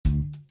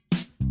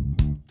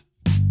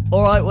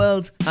All right,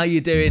 world, how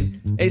you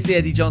doing? It's the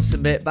Eddie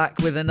Johnson Bit, back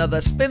with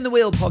another Spin the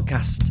Wheel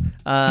podcast,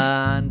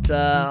 and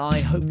I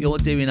hope you're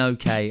doing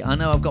okay. I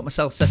know I've got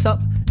myself set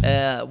up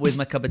with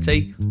my cup of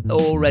tea,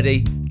 all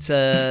ready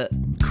to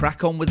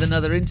crack on with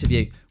another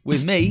interview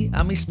with me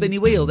and my spinny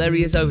wheel. There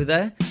he is over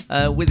there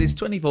with his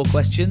 24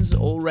 questions,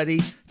 all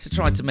ready to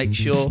try to make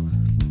sure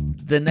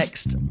the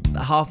next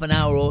half an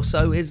hour or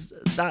so is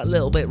that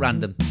little bit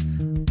random.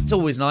 It's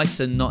always nice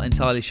to not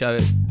entirely show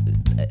it.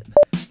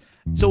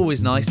 It's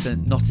always nice to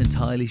not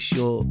entirely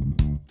sure.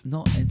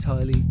 It's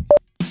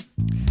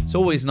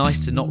always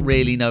nice to not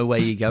really know where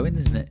you're going,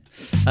 isn't it?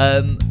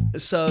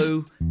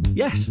 So,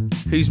 yes,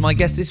 who's my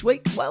guest this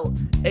week? Well,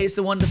 it's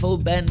the wonderful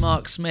Ben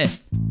Mark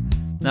Smith.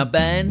 Now,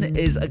 Ben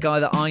is a guy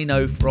that I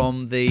know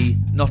from the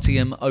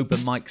Nottingham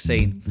open mic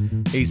scene.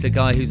 He's a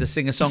guy who's a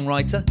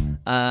singer-songwriter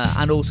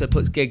and also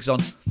puts gigs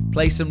on,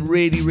 plays some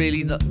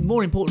really,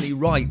 more importantly,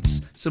 writes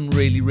some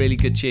really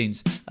good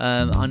tunes.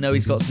 I know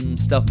he's got some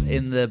stuff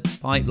in the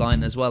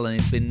pipeline as well,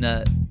 and he's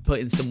been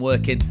putting some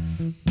work in.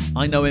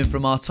 I know him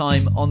from our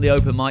time on the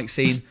open mic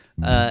scene,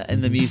 in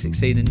the music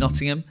scene in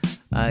Nottingham,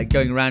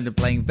 going around and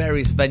playing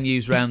various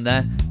venues around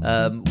there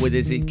with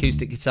his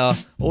acoustic guitar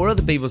or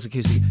other people's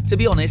acoustic. To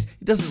be honest,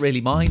 he doesn't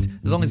really mind.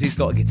 As long as he's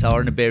got a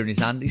guitar and a beer in his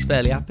hand, he's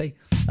fairly happy.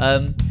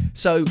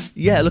 So,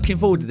 yeah, looking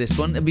forward to this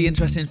one. It'll be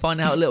interesting to find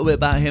out a little bit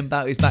about him,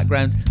 about his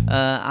background,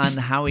 and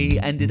how he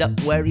ended up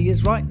where he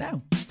is right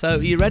now. So,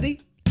 are you ready?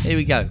 Here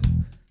we go.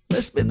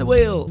 Let's spin the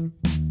wheel.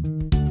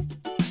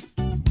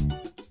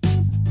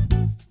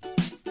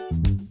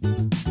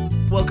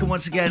 Welcome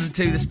once again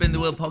to the Spin the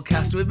Wheel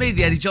podcast with me,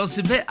 the Eddie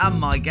Johnson Bit, and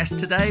my guest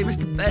today,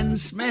 Mr. Ben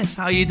Smith.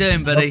 How are you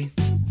doing, buddy?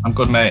 I'm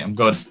good, mate. I'm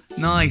good.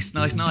 Nice.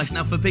 Now,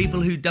 for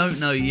people who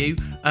don't know you,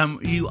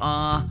 you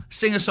are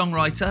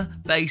singer-songwriter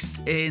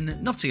based in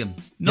Nottingham.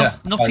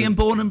 Nottingham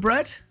born and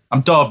bred?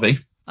 I'm Derby.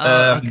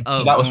 I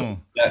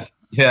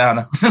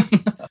know.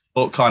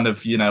 But kind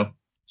of,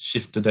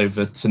 shifted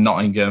over to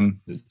Nottingham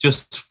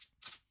just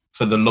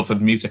for the love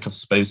of music, I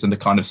suppose, and the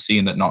kind of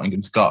scene that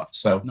Nottingham's got.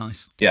 So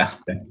nice. Yeah.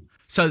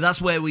 So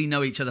that's where we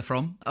know each other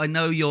from. I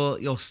know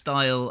your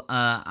style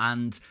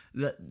and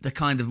the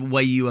kind of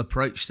way you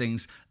approach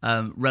things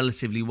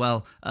relatively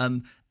well.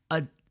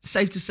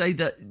 Safe to say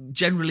that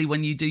generally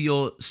when you do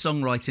your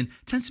songwriting, it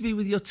tends to be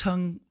with your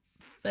tongue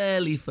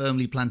fairly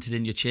firmly planted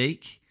in your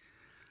cheek.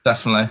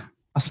 Definitely.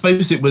 I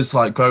suppose it was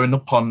like growing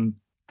up on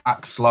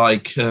acts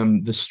like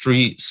The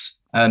Streets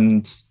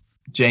and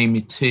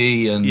Jamie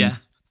T and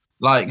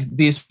like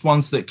these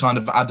ones that kind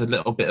of add a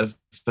little bit of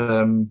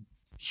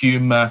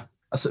humour.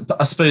 I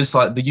suppose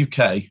like the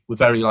UK, we're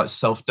very like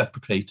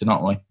self-deprecating,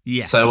 aren't we?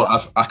 Yeah. So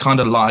I kind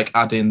of like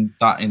adding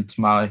that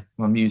into my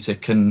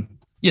music, and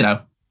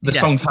the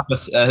songs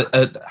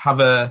have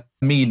a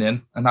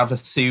meaning and have a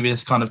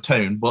serious kind of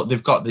tone, but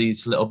they've got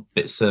these little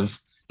bits of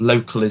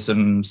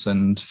localisms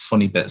and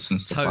funny bits and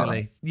stuff. Totally.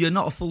 Like that. You're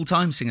not a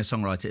full-time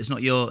singer-songwriter. It's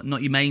not your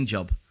main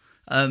job.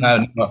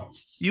 No.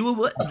 You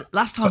were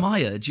last time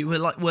I heard you were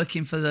like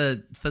working for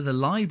the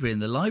library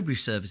and the library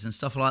service and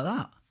stuff like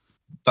that.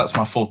 That's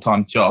my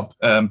full-time job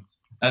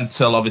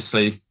until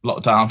obviously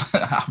lockdown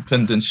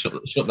happened and shut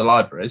the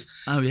libraries.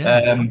 Oh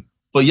yeah.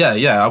 But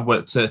I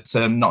worked at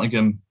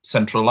Nottingham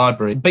Central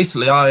Library.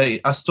 Basically, I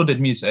studied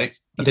music.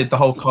 I did the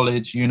whole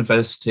college,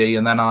 university,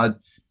 and then I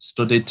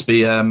studied to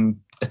be a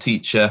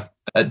teacher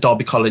at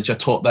Derby College. I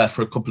taught there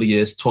for a couple of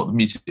years, taught the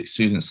music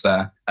students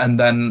there, and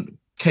then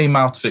came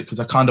out of it because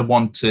I kind of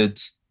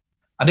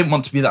I didn't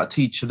want to be that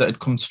teacher that had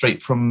come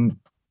straight from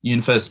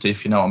university,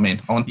 if you know what I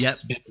mean. I wanted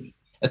to be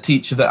a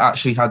teacher that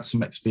actually had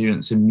some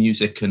experience in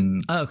music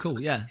and. Oh, cool!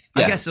 Yeah,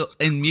 I guess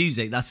in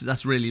music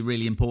that's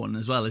really important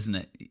as well, isn't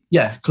it?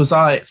 Yeah, because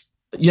I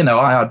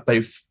had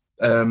both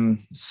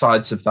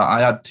sides of that. I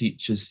had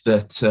teachers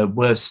that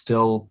were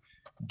still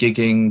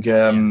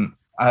gigging.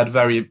 I had a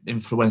very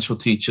influential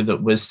teacher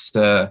that was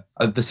the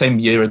same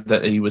year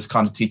that he was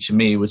kind of teaching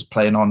me, was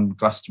playing on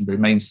Glastonbury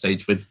main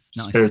stage with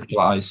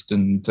Spiritualized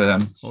and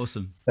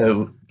awesome.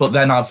 So, but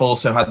then I've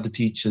also had the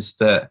teachers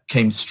that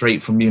came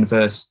straight from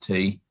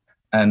university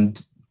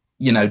and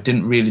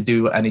didn't really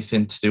do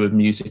anything to do with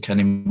music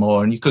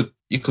anymore, and you could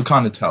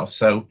kind of tell.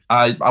 So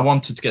I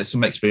wanted to get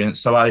some experience,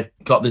 so I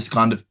got this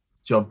kind of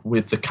job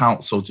with the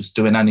council, just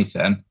doing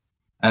anything,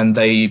 and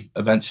they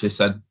eventually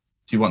said,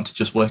 do you want to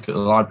just work at the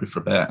library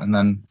for a bit? And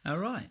then, all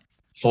right,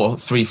 4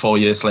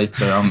 years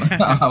later,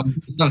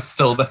 I'm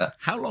still there.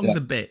 How long's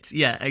a bit?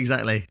 Yeah,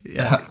 exactly.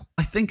 Yeah.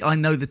 I think I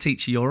know the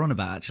teacher you're on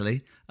about,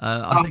 actually.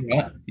 I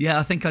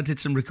think I did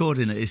some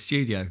recording at his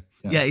studio.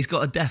 Yeah, he's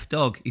got a deaf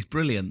dog. He's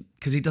brilliant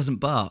because he doesn't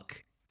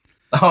bark.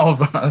 Oh,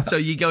 right. So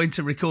you go in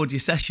to record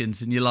your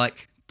sessions and you're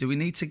like, do we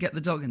need to get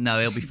the dog? No,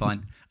 he'll be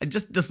fine. It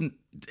just doesn't,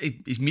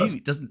 he's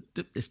mute,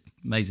 it's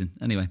amazing.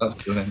 Anyway,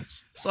 that's brilliant.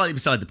 Slightly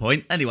beside the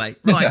point. Anyway,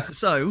 right.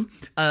 So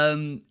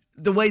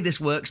the way this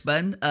works,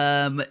 Ben,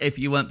 if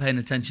you weren't paying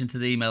attention to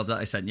the email that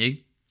I sent you,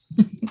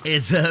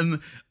 is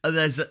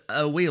there's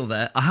a wheel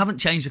there. I haven't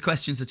changed the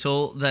questions at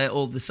all. They're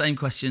all the same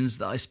questions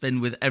that I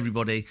spin with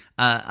everybody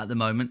at the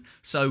moment.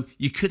 So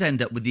you could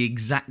end up with the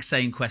exact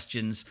same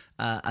questions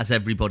as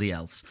everybody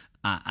else.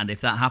 And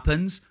if that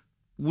happens,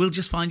 we'll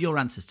just find your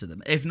answers to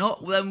them. If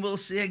not, then we'll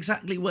see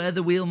exactly where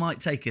the wheel might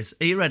take us.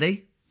 Are you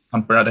ready?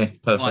 I'm ready.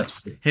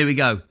 Perfect. Right, here we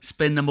go.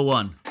 Spin number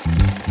 1.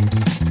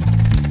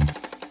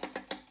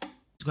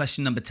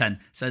 Question number 10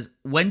 says,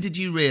 when did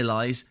you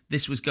realise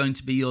this was going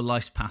to be your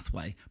life's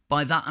pathway?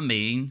 By that I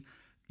mean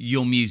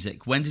your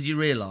music. When did you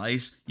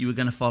realise you were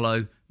going to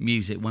follow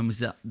music? When was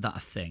that a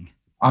thing?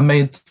 I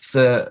made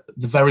the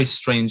very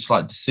strange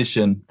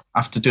decision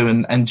after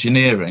doing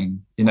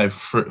engineering,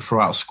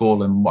 throughout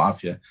school and what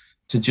have you,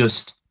 to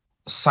just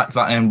sack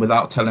that in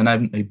without telling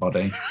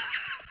anybody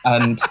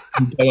and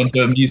go and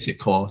do a music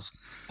course.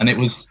 And it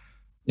was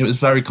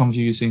very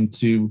confusing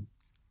to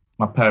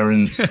my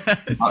parents,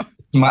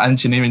 my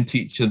engineering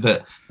teacher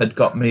that had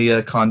got me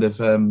a kind of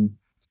you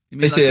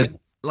mean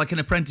like an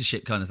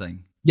apprenticeship kind of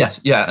thing?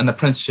 Yes, yeah, an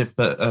apprenticeship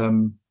at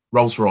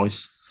Rolls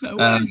Royce. No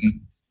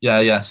way.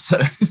 Yeah.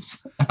 So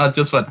I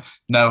just went,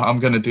 no, I'm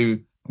going to do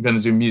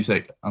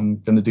music. I'm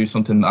going to do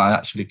something that I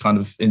actually kind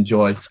of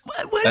enjoy.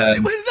 Where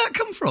did that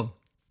come from?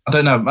 I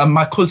don't know.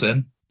 My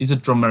cousin, he's a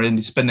drummer and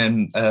he's been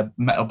in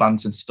metal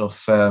bands and stuff,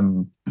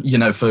 for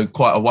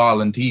quite a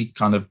while. And he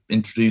kind of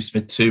introduced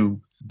me to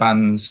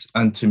bands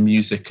and to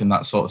music and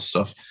that sort of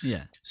stuff.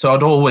 Yeah. So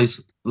I'd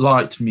always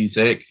liked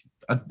music.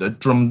 I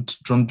drummed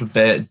a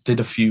bit, did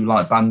a few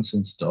bands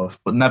and stuff,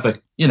 but never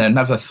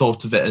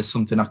thought of it as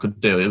something I could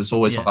do. It was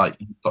always you've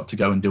got to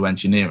go and do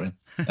engineering.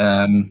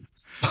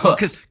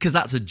 Because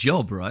that's a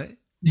job, right?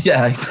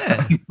 Yeah,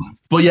 exactly.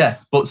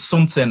 But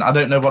something, I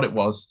don't know what it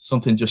was,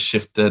 something just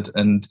shifted,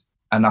 and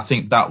I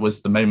think that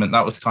was the moment.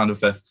 That was kind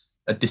of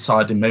a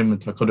deciding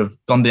moment. I could have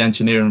gone the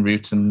engineering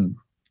route and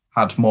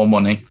had more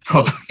money,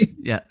 probably.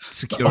 Yeah,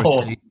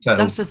 security.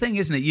 That's the thing,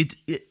 isn't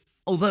it?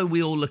 Although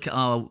we all look at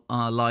our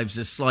lives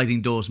as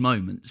sliding doors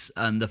moments,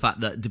 and the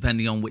fact that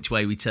depending on which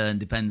way we turn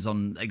depends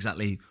on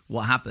exactly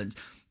what happens,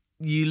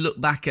 you look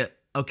back at,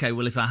 okay,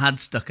 well, if I had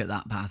stuck at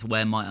that path,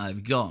 where might I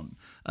have gone?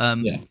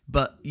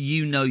 But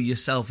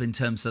yourself in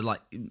terms of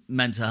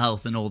mental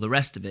health and all the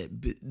rest of it,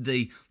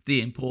 the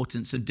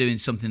importance of doing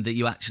something that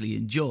you actually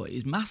enjoy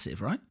is massive,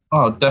 right?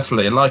 Oh,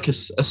 definitely.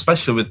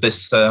 Especially with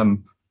this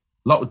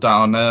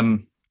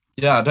lockdown.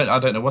 I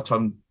don't know what I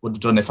would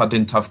have done if I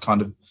didn't have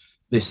kind of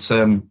this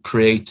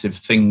creative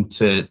thing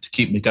to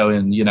keep me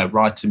going,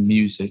 writing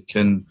music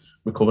and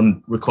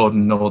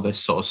recording all this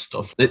sort of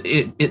stuff.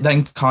 It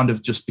then kind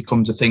of just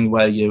becomes a thing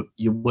where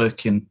you're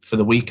working for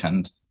the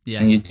weekend.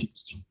 Yeah. And you're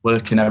just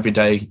working every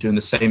day, doing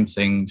the same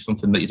thing,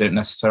 something that you don't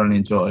necessarily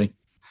enjoy.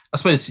 I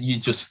suppose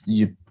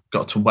you've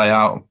got to weigh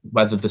out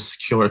whether the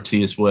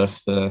security is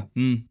worth the,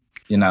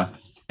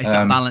 It's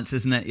that balance,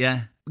 isn't it?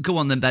 Yeah. Go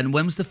on then, Ben.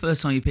 When was the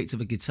first time you picked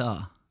up a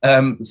guitar?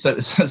 So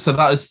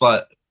that is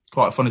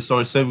quite a funny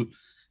story. So,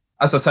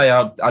 as I say,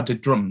 I did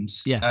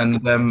drums. Yeah.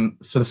 And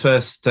for the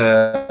first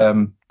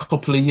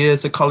couple of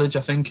years at college,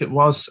 I think it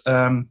was,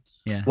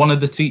 one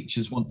of the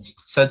teachers once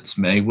said to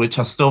me, which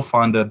I still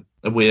find a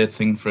weird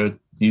thing for a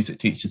music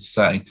teacher to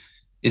say,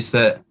 is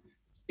that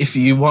if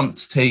you want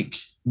to take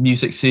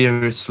music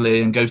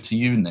seriously and go to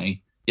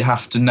uni, you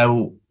have to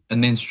know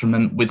an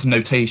instrument with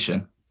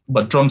notation.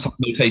 But drums have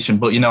notation,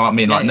 but you know what I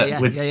mean,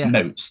 with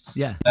notes.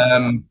 Yeah.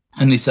 And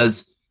he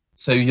says,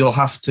 so you'll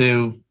have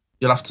to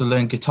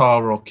learn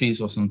guitar or keys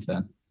or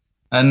something.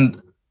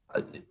 And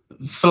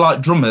for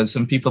drummers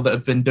and people that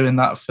have been doing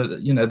that for,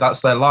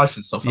 that's their life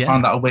and stuff. I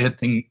found that a weird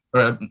thing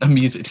for a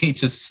music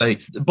teacher to say.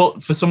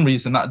 But for some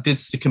reason that did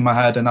stick in my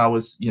head, and I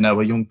was, a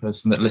young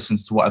person that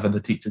listens to whatever the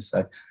teachers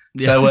say.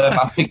 Yeah. So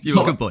I picked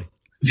You're a good boy.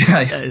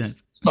 Yeah.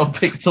 So I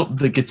picked up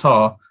the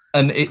guitar,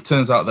 and it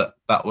turns out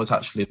that was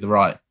actually the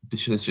right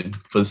decision,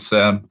 because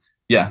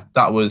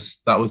that was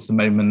the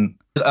moment.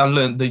 I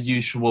learned the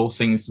usual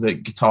things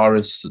that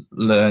guitarists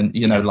learn,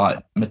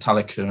 like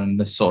Metallica and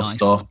this sort of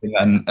stuff,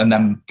 and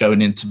then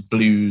going into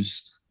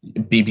blues,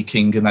 B.B.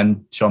 King, and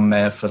then John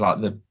Mayer for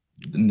the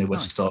newer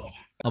stuff.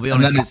 I'll be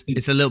honest,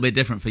 it's a little bit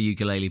different for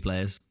ukulele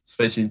players.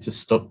 Especially just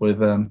stuck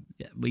with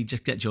we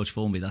just get George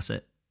Formby, that's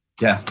it.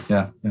 Yeah.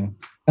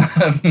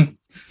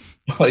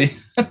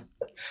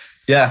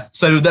 Yeah,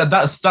 so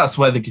that's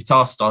where the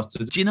guitar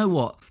started. Do you know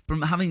what?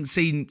 From having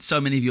seen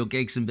so many of your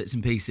gigs and bits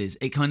and pieces,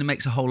 it kind of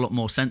makes a whole lot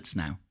more sense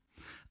now.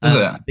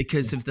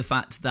 Because of the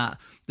fact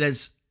that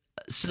there's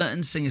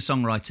certain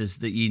singer-songwriters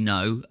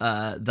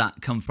that that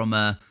come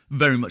from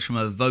very much from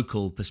a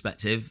vocal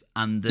perspective,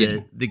 and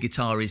the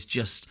guitar is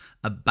just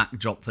a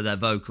backdrop for their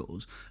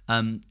vocals.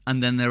 And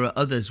then there are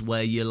others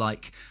where you're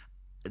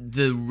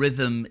the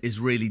rhythm is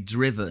really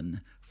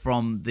driven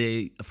from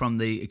the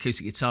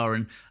acoustic guitar,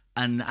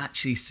 and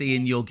actually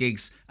seeing your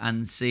gigs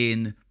and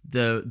seeing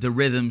the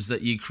rhythms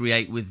that you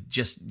create with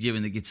just you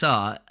and the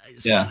guitar,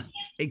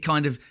 it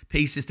kind of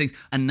pieces things.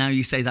 And now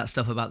you say that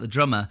stuff about the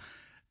drummer,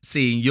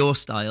 seeing your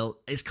style,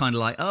 it's kind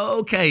of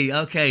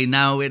okay,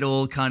 now it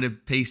all kind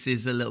of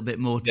pieces a little bit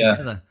more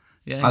together.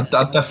 Yeah,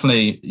 I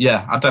definitely,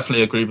 yeah, I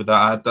definitely agree with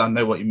that. I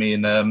know what you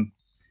mean.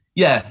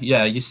 Yeah,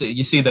 yeah. You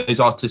see those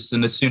artists,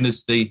 and as soon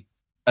as they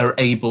are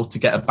able to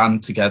get a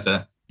band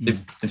together,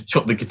 they've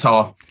chucked the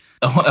guitar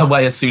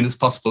away as soon as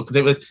possible, because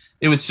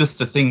it was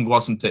just a thing,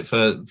 wasn't it,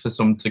 for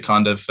some to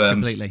kind of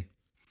completely.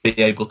 be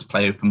able to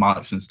play open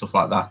mics and stuff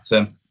like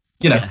that.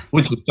 Yeah,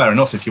 Which is fair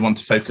enough if you want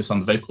to focus on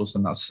the vocals,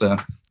 and that's cool.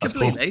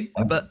 completely.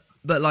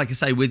 But like I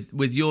say,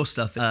 with your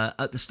stuff,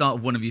 at the start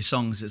of one of your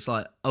songs, it's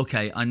like,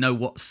 okay, I know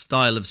what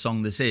style of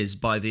song this is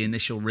by the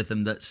initial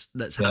rhythm that's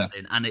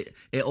happening, and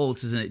it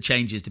alters and it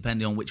changes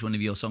depending on which one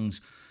of your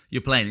songs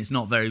you're playing. It's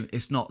not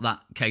that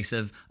case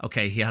of,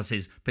 okay, he has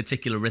his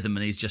particular rhythm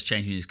and he's just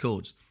changing his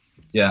chords.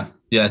 Yeah,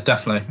 yeah,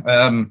 definitely.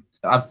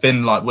 I've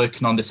been like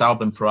working on this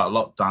album throughout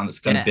lockdown. It's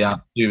going to be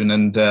out soon,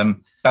 and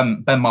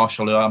Ben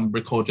Marshall, who I'm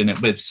recording it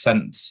with,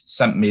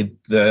 sent me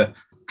the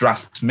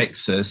draft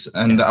mixes,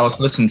 and I was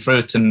listening through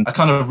it, and I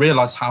kind of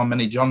realised how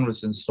many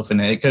genres and stuff in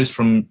it. It goes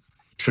from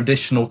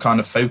traditional kind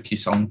of folky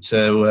song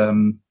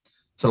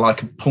to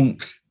like a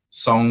punk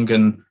song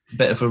and a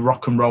bit of a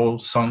rock and roll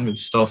song and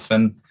stuff,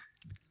 and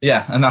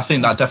yeah, and I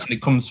think that definitely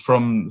comes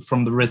from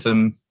the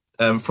rhythm,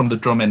 from the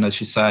drumming, as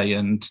you say,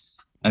 and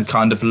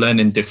kind of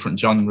learning different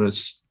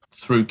genres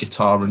through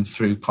guitar and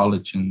through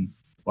college and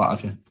what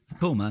have you.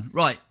 Cool, man.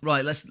 Right.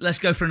 Let's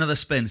go for another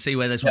spin. See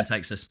where this one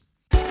takes us.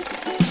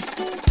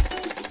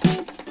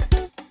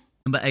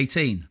 Number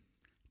 18.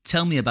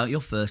 Tell me about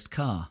your first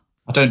car.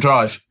 I don't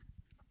drive.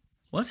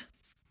 What?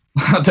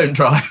 I don't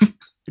drive.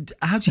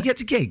 How'd you get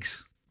to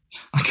gigs?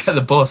 I get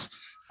the bus.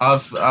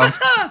 I've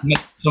made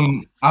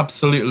some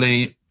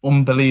absolutely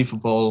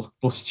unbelievable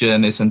bus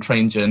journeys and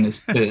train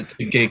journeys to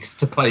gigs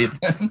to play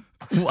them.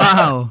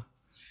 Wow.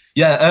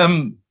 Yeah.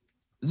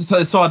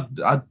 So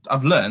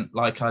I've learned,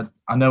 like, I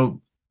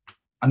know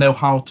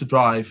how to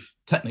drive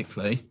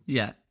technically.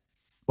 Yeah.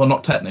 Well,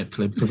 not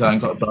technically, because I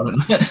ain't got a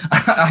driving.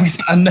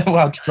 I know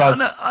how to drive.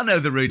 I know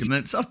the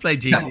rudiments. I've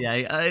played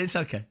GTA. It's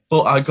okay.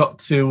 But I got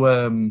to,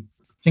 I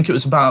think it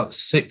was about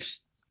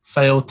 6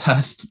 failed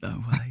tests.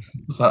 No way.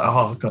 It's like,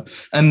 oh god.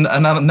 And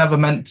I never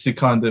meant to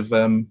kind of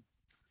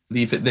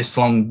leave it this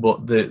long,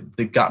 but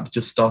the gap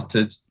just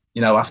started,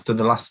 after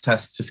the last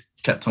test, just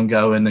kept on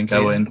going and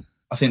going. Yeah.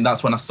 I think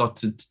that's when I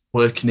started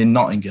working in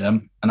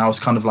Nottingham, and I was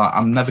kind of like,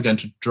 I'm never going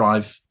to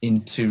drive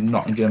into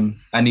Nottingham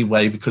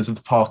anyway because of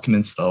the parking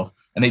and stuff.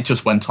 And it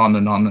just went on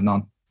and on and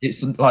on.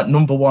 It's like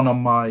number one on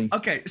my...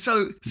 Okay,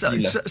 so sorry,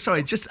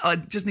 I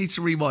just need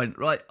to rewind,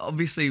 right?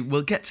 Obviously,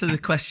 we'll get to the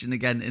question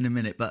again in a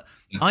minute, but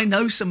I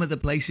know some of the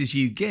places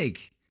you gig,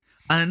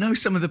 and I know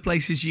some of the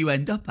places you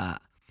end up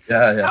at.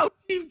 Yeah. How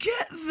do you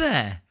get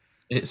there?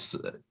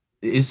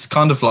 It's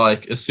kind of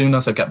like, as soon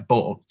as I get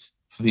booked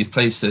for these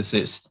places,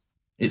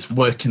 it's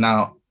working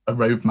out a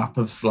roadmap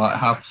of like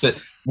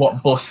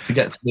what bus to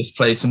get to this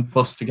place and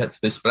bus to get to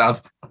this. But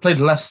I played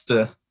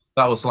Leicester.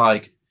 That was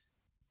like,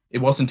 it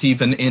wasn't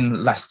even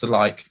in Leicester,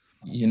 like,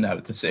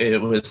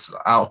 it was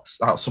out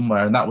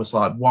somewhere, and that was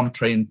like one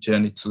train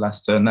journey to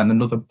Leicester, and then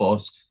another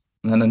bus,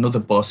 and then another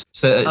bus.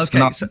 So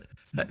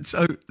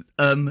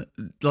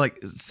like,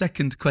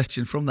 second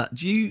question from that: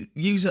 do you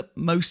use up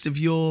most of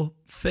your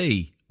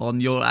fee on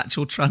your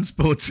actual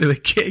transport to a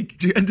gig?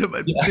 Do you end up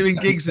doing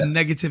gigs in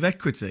negative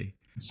equity?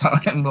 So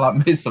like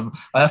most of them,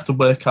 I have to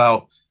work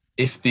out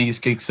if these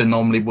gigs are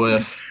normally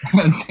worth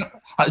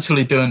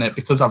actually doing it,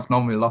 because I've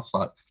normally lost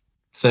like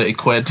 30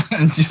 quid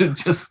and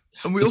just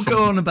and we all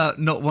go on about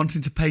not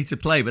wanting to pay to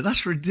play, but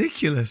that's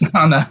ridiculous.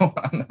 I know.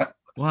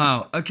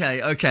 Wow.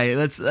 Okay.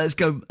 Let's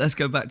go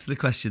back to the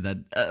question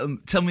then.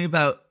 Tell me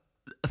about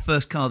the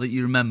first car that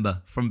you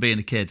remember from being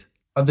a kid.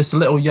 This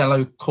little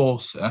yellow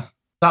Corsa.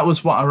 That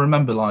was what I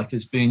remember, like,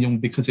 as being young,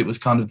 because it was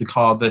kind of the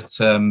car that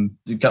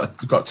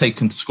got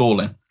taken to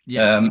school in.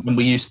 Yeah. And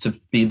we used to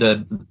be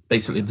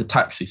basically the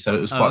taxi, so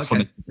it was quite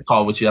funny. The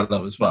car was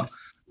yellow as well.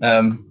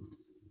 Nice.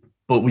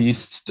 But we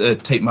used to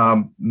take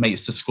my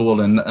mates to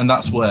school, and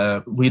that's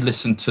where we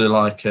listened to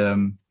like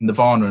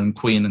Nirvana and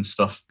Queen and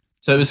stuff.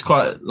 So it was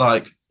quite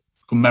like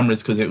good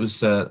memories, because it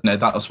was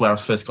that was where I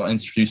first got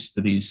introduced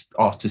to these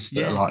artists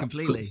that are like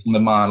completely some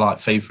of my like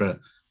favorite.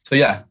 So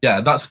yeah,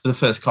 that's the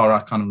first car I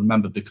kind of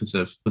remember because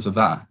of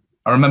that.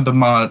 I remember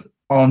my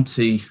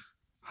auntie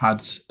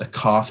had a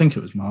car. I think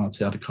it was my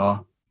auntie had a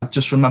car. I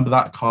just remember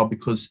that car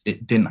because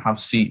it didn't have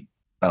seat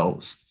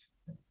belts,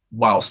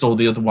 whilst all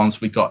the other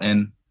ones we got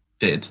in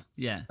did.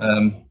 Yeah.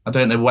 I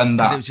don't know when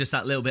that... Because it was just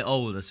that little bit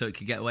older, so it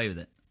could get away with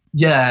it.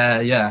 Yeah.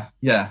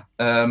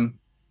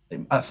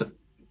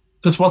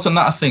 Because wasn't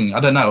that a thing? I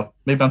don't know.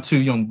 Maybe I'm too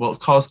young, but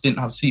cars didn't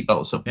have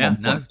seatbelts up. Yeah,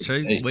 no,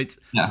 true. Right.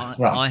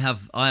 I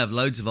have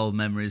loads of old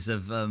memories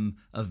of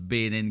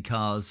being in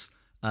cars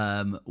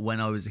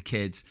when I was a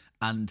kid,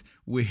 and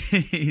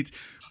we'd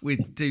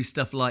do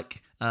stuff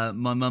like...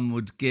 my mum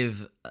would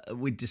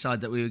we'd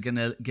decide that we were going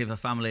to give a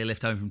family a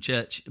lift home from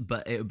church,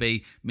 but it would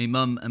be me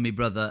mum and me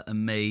brother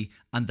and me,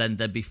 and then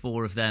there'd be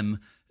 4 of them.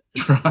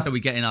 So we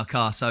get in our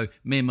car. So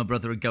me and my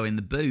brother would go in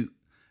the boot,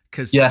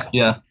 because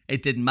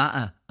it didn't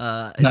matter.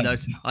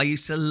 I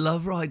used to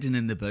love riding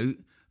in the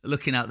boot,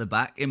 looking out the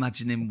back,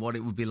 imagining what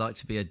it would be like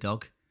to be a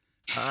dog.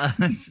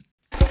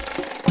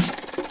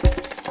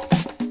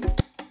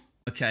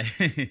 Okay,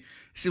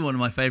 this is one of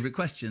my favourite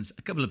questions.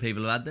 A couple of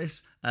people have had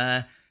this.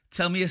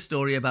 Tell me a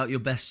story about your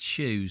best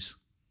shoes.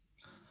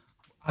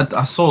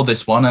 I saw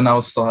this one and I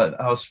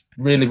was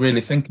really,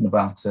 really thinking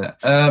about it.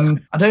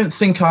 I don't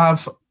think I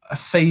have a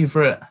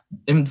favourite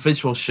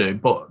individual shoe,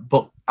 but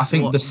I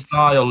think the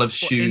style of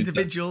shoes.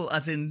 Individual,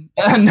 as in?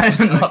 No,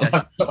 not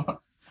okay.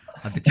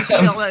 I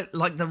particularly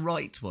like the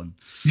right one.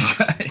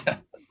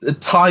 The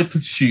type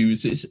of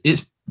shoes,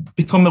 it's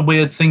become a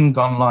weird thing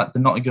on like the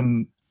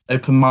Nottingham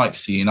open mic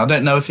scene. I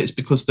don't know if it's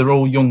because they're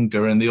all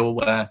younger and they all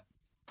wear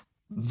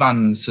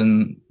Vans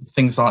and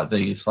things like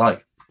these,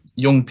 like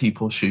young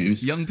people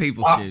shoes. Young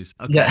people shoes.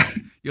 Okay. Yeah.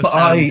 You're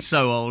sounding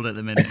so old at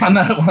the minute. I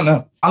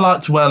know. I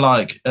like to wear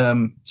like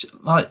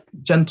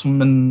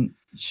gentleman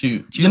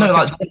shoes. Do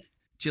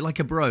you like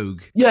a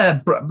brogue?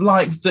 Yeah,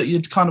 like that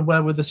you'd kind of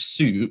wear with a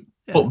suit,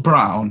 but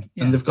brown,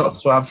 and they've got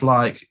to have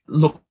like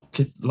look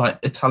like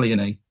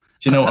Italian-y.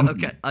 Do you know what I mean?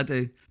 Okay, I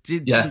do. Do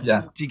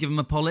you give them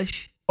a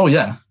polish? Oh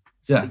yeah.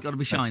 So it's got to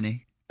be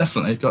shiny.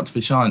 Definitely, got to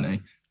be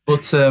shiny.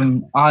 But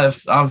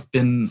I've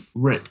been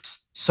ripped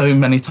so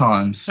many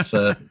times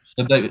for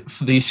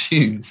these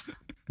shoes,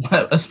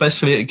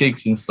 especially at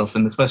gigs and stuff,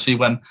 and especially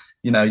when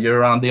you're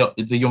around the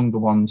younger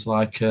ones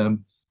like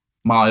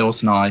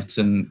Miles Knight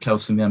and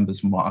Kelsey and the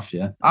Embers and what have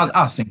you.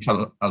 I think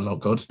I look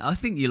good. I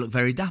think you look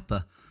very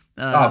dapper.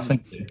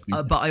 Thank you.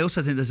 But I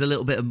also think there's a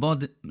little bit of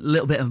mod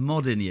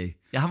in you.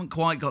 You haven't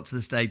quite got to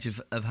the stage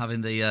of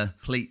having the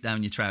pleat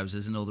down your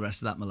trousers and all the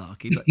rest of that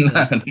malarkey. But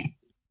no.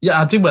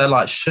 Yeah, I do wear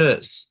like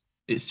shirts.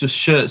 It's just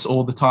shirts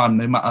all the time,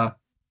 no matter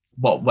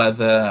what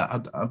weather.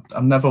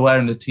 I'm never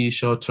wearing a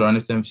t-shirt or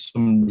anything for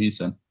some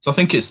reason. So I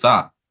think it's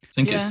that.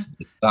 It's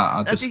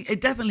that. I think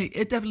it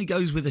definitely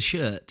goes with a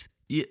shirt.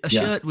 A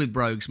shirt with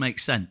brogues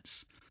makes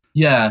sense.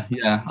 Yeah.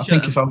 I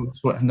think if I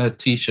was wearing a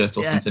t-shirt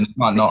or something, it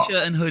might not.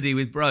 T-shirt and hoodie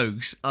with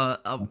brogues. I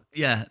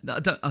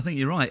think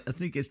you're right. I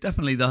think it's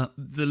definitely the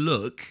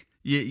look.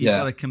 You've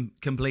got to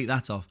complete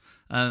that off.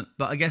 But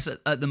I guess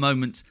at the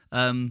moment,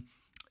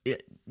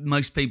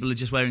 most people are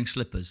just wearing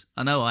slippers.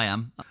 I know I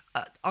am.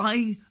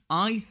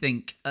 I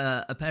think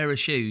a pair of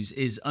shoes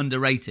is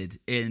underrated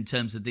in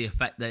terms of the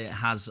effect that it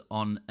has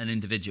on an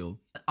individual.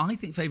 I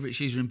think favourite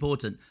shoes are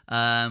important.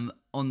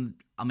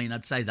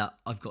 I'd say that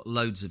I've got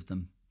loads of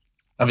them.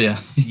 Oh yeah.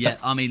 Yeah,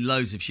 I mean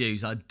loads of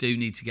shoes. I do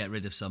need to get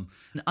rid of some.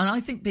 And I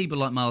think people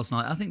like Miles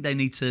Knight, I think they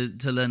need to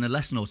learn a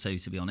lesson or two,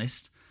 to be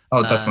honest.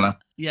 Oh, definitely.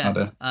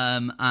 Yeah.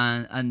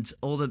 And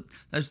all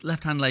those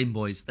left-hand lane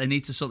boys, they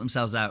need to sort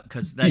themselves out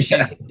because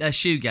their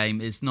shoe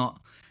game is not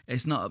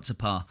up to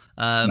par.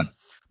 No.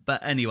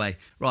 But anyway,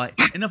 right,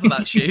 enough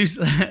about shoes.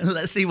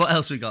 Let's see what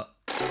else we got.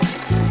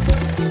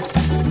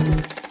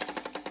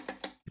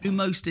 Who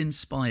most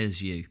inspires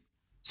you?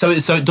 So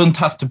it doesn't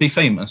have to be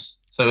famous.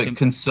 So it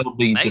can still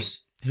be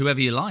just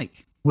whoever you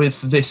like. With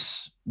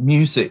this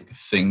music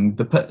thing,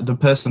 the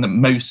person that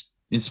most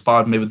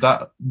inspired me with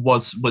that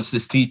was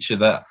this teacher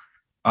that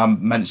I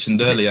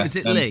mentioned earlier. Is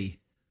it Lee?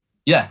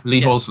 Yeah,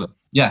 Lee Horsley.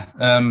 Yeah.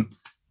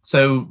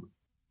 So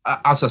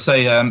as I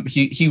say,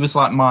 he was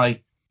like my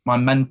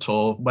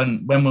mentor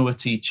when we were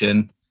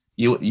teaching.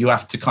 You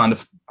have to kind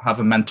of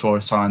have a mentor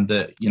assigned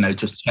that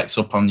just checks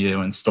up on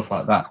you and stuff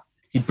like that.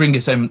 He'd bring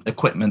his own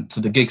equipment to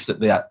the gigs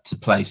that they had to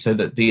play, so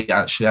that they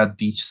actually had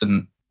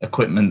decent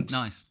equipment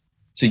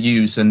to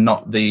use, and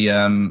not the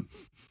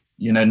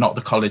not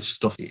the college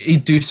stuff.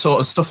 He'd do sort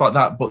of stuff like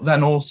that. But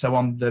then also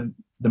on the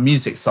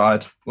music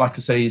side, like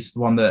I say, he's the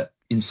one that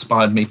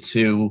inspired me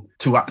to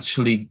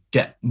actually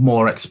get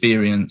more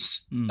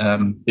experience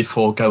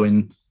before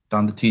going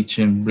down the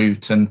teaching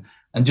route, and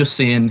just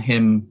seeing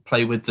him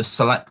play with the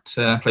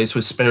Selector, plays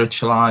with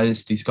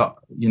Spiritualized. He's got,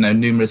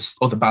 numerous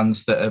other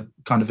bands that are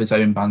kind of his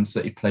own bands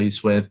that he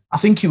plays with. I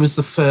think he was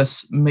the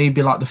first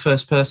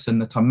person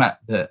that I met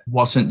that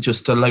wasn't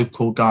just a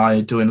local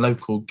guy doing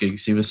local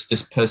gigs. He was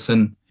this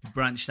person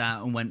branched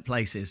out and went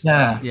places.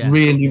 Yeah.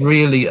 Really,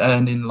 really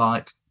earning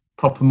like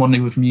proper money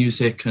with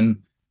music and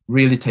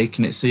really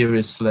taking it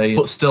seriously,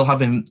 but still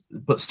having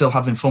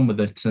fun with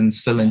it and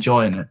still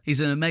enjoying it. He's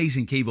an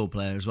amazing keyboard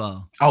player as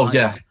well.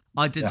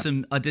 I did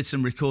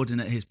some recording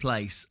at his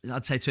place.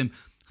 I'd say to him,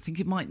 I think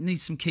it might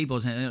need some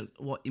keyboards.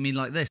 What, you mean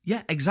like this?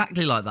 Yeah,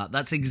 exactly like that.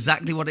 That's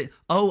exactly what it...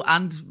 Oh,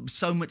 and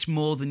so much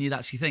more than you'd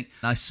actually think.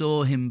 I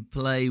saw him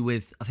play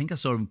with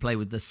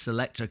the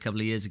Selector a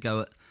couple of years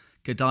ago at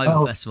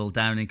Godiva Festival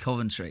down in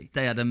Coventry.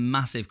 They had a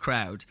massive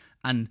crowd,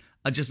 and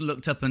I just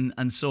looked up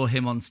and saw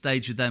him on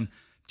stage with them,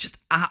 just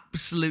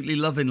absolutely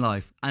loving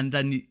life. And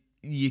then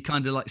you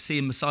kind of like see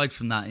him aside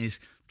from that, he's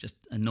just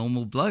a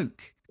normal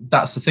bloke.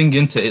 That's the thing,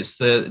 isn't it? It's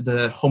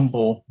the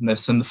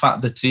humbleness and the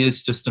fact that he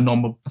is just a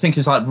normal... I think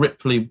he's like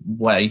Ripley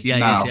way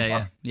now.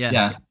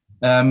 Yeah.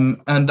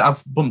 And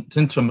I've bumped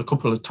into him a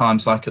couple of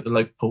times, like at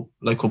the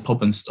local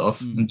pub and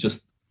stuff, and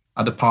just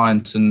had a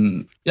pint.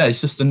 And yeah,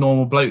 he's just a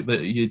normal bloke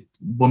that you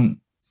wouldn't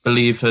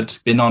believe had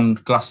been on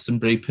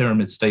Glastonbury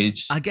Pyramid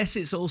Stage. I guess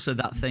it's also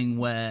that thing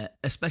where,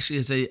 especially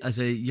as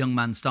a young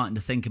man starting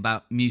to think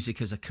about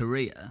music as a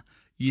career,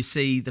 you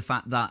see the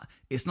fact that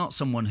it's not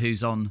someone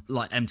who's on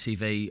like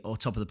MTV or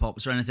Top of the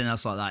Pops or anything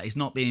else like that. It's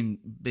not being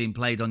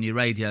played on your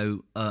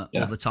radio all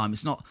the time.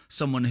 It's not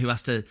someone who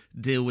has to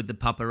deal with the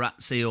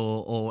paparazzi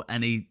or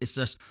any. It's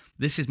just,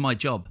 this is my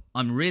job.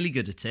 I'm really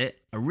good at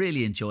it. I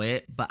really enjoy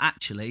it, but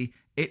actually,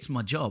 it's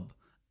my job.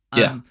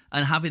 And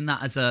having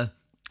that as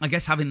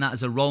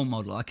a role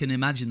model, I can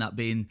imagine that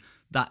being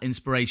that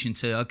inspiration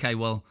to, okay,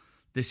 well,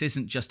 this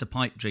isn't just a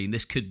pipe dream.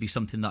 This could be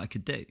something that I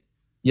could do.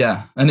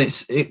 Yeah, and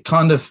it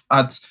kind of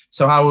adds.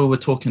 So how we were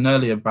talking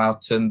earlier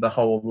about the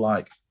whole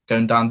like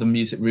going down the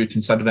music route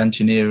instead of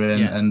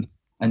engineering, and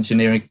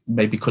engineering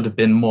maybe could have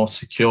been more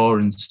secure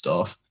and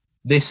stuff.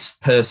 This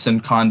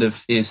person kind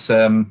of is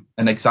an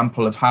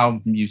example of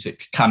how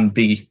music can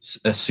be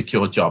a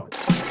secure job.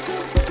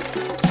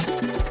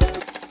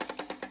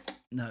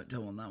 No,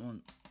 don't want that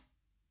one.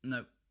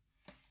 No,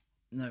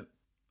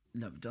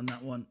 done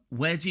that one.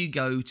 Where do you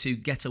go to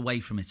get away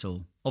from it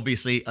all?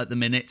 Obviously, at the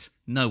minute,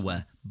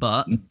 nowhere.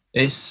 But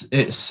it's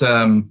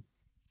the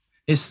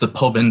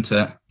pub, isn't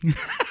it?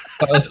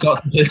 It's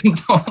got to be.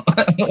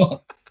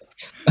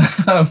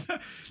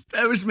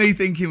 That was me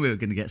thinking we were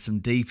going to get some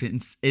deep,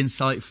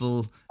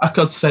 insightful. I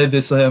could say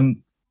there's a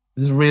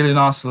really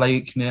nice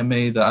lake near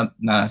me that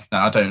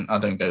I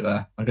don't go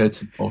there. I go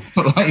to the pub.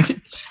 Like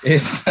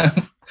it's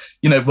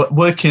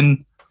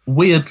working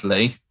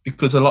weirdly,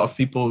 because a lot of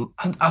people,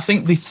 I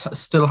think they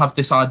still have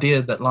this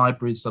idea that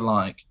libraries are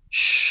like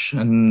shh,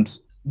 and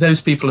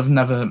those people have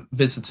never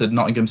visited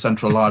Nottingham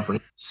Central Library.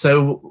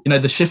 So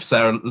the shifts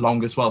there are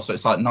long as well, so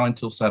it's like 9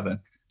 till 7.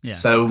 Yeah.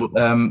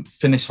 So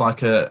finish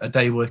like a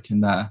day working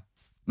there,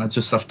 and I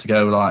just have to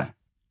go like,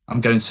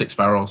 I'm going Six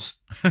Barrels.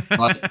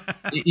 Like,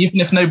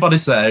 even if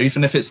nobody's there,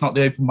 even if it's not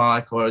the open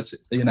mic, or it's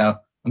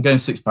I'm going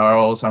Six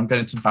Barrels, I'm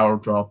going to Barrel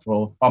Drop,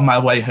 or on my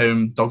way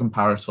home, Dog and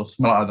Parrot or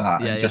something like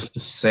that. Yeah, and just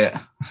sit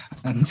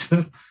and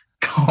just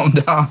calm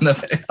down a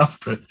bit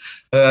after it.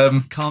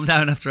 Calm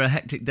down after a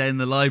hectic day in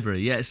the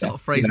library. Yeah, it's not a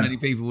phrase many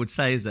people would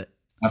say, is it?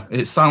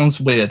 It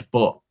sounds weird,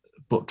 but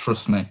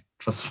trust me.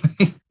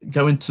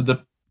 Going to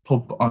the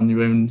pub on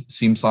your own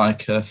seems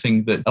like a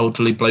thing that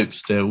elderly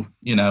blokes do,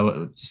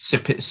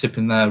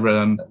 sipping their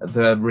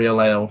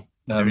real ale.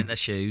 Wearing their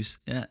shoes.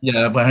 Yeah.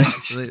 Yeah,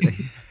 absolutely.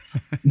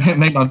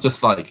 Maybe I'm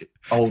just like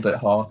old at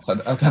heart. I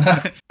don't know.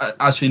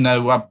 As you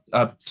know,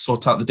 I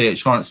sort out the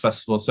DH Lawrence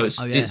Festival, so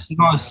it's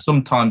nice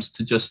sometimes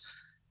to just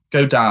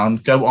go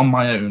on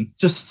my own,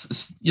 just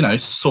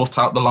sort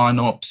out the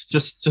lineups,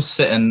 just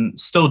sit and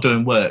still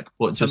doing work.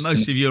 But so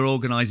most of your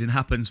organising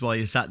happens while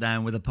you're sat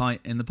down with a pint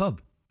in the pub.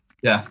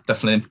 Yeah,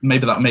 definitely.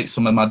 Maybe that makes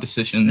some of my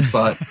decisions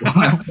like.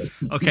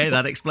 Okay,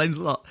 that explains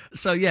a lot.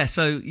 So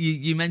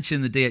you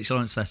mentioned the DH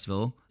Lawrence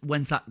Festival.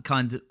 When's that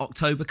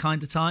October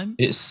kind of time?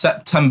 It's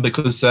September,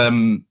 because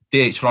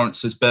DH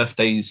Lawrence's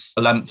birthday is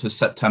 11th of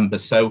September.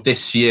 So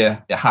this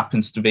year it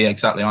happens to be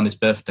exactly on his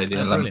birthday, the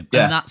 11th. Brilliant.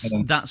 Yeah,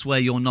 and that's where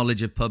your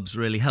knowledge of pubs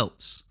really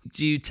helps.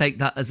 Do you take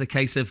that as a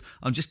case of,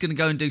 I'm just going to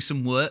go and do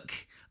some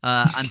work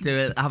and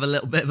have a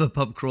little bit of a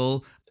pub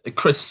crawl?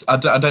 Chris, I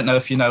don't know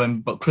if you know him,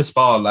 but Chris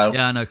Barlow.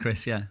 Yeah, I know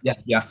Chris, yeah.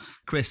 Yeah.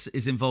 Chris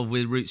is involved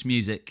with Roots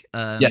Music,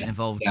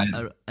 involved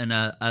in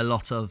a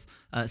lot of,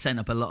 setting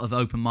up a lot of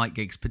open mic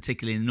gigs,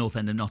 particularly in the North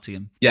End of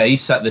Nottingham. Yeah, he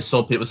set this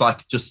up. It was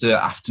like just an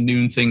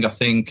afternoon thing, I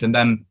think. And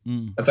then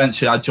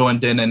eventually I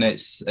joined in, and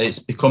it's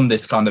become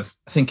this kind of,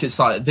 I think it's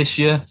like this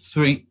year,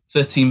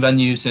 13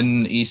 venues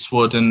in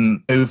Eastwood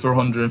and over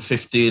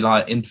 150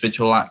 like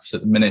individual acts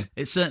at the minute.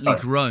 It's certainly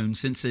grown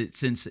since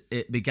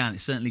it began.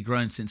 It's certainly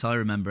grown since I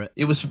remember it.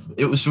 It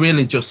was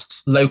really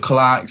just local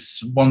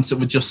acts, ones that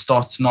were just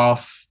starting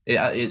off.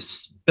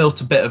 It's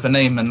built a bit of a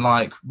name, and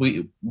like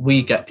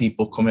we get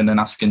people coming and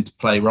asking to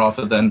play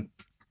rather than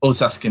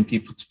us asking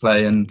people to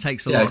play. And it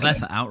takes a lot of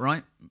effort out,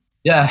 right?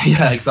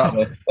 Yeah,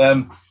 exactly.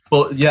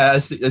 But yeah,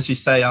 as you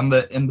say, in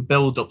the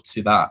build up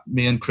to that,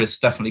 me and Chris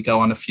definitely go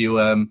on a few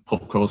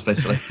pub crawls,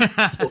 basically.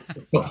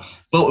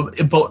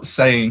 but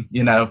saying,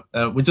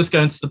 we're just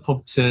going to the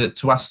pub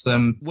to ask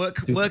them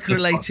work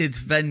related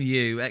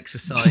venue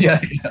exercise. Yeah.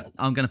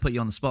 I'm going to put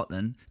you on the spot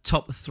then.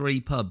 Top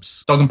 3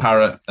 pubs. Dog and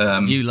Parrot.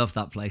 You love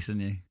that place,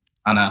 don't you?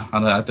 I know,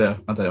 I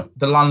do.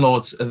 The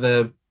landlords are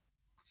the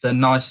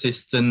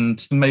nicest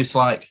and most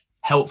like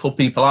helpful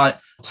people. I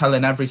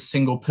telling every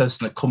single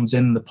person that comes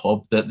in the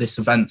pub that this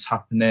event's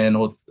happening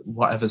or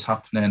whatever's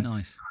happening.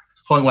 Nice. To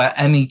the point where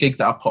any gig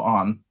that I put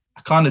on,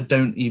 I kind of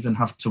don't even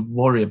have to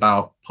worry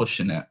about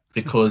pushing it,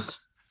 because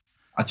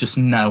I just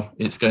know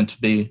it's going to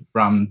be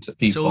rammed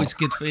people. It's always a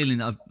good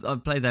feeling.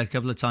 I've played there a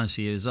couple of times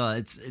for you as well.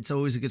 It's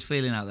always a good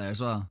feeling out there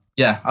as well.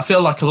 Yeah, I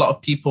feel like a lot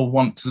of people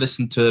want to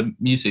listen to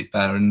music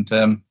there, and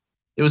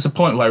it was a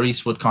point where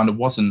Eastwood kind of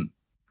wasn't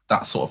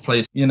that sort of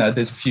place.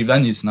 There's a few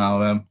venues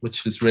now,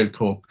 which is really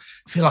cool.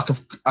 I feel like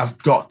I've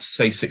got to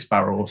say Six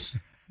Barrels,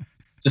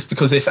 just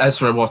because if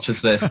Ezra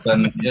watches this,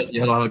 then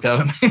you'll have a go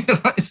at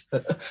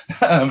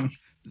me.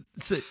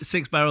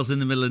 Six Barrels in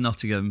the middle of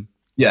Nottingham.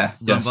 Yeah,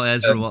 run yes. by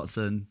Ezra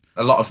Watson.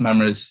 A lot of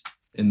memories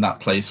in that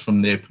place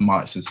from the open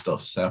mics and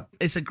stuff. So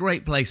It's a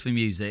great place for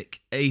music,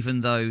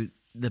 even though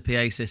the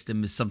PA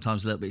system is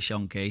sometimes a little bit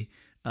shonky.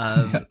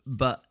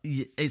 But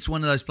it's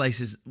one of those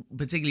places,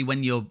 particularly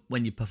when you're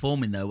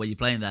performing there, where you're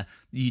playing there,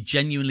 you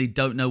genuinely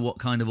don't know what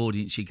kind of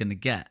audience you're going to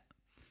get.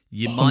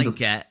 You might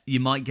get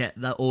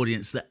that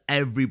audience that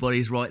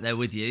everybody's right there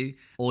with you,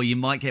 or you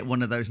might get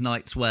one of those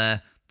nights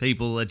where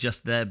people are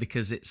just there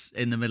because it's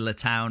in the middle of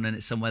town and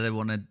it's somewhere they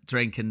want to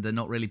drink and they're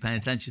not really paying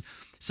attention.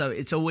 So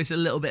it's always a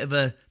little bit of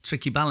a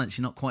tricky balance.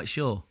 You're not quite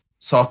sure.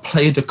 So I've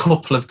played a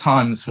couple of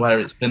times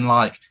where it's been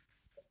like,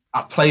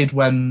 I played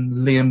when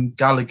Liam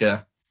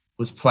Gallagher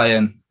was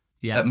playing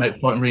at Moat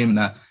Point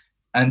Arena,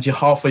 and you're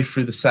halfway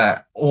through the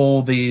set,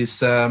 all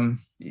these,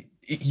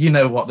 you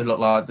know what they look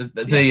like,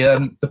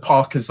 the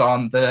Parkers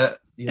on, all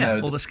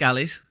the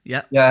scallies,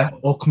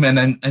 all come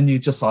in, and you're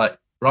just like,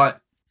 right,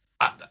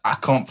 I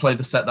can't play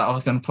the set that I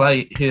was going to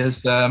play.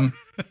 Here's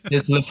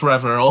Live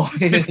Forever, or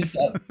here's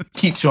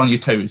keeps you on your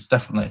toes,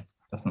 definitely.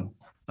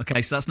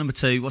 Okay, so that's number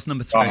 2. What's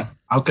number 3? Right,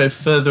 I'll go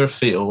further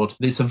afield.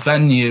 There's a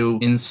venue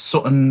in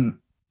Sutton,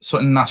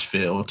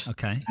 Ashfield.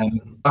 Okay.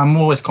 I'm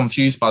always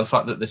confused by the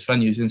fact that this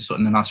venue is in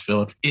Sutton and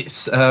Ashfield.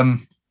 It's an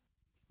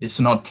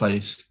odd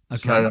place.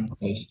 It's a very odd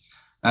place.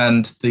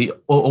 And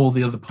all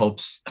the other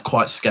pubs are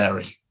quite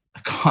scary. I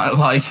quite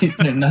like, you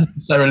don't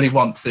necessarily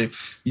want to,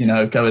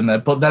 go in there.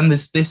 But then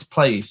there's this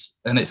place,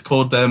 and it's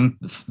called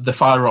the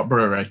Fire Rock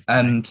Brewery.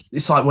 And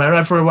it's like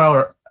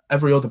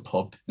every other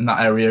pub in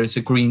that area is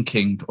a Green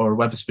King or a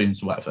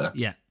Wetherspoons or whatever.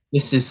 Yeah.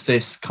 This is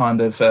this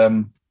kind of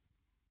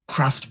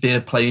craft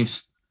beer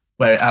place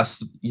where it has,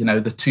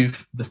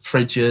 the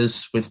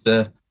fridges with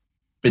the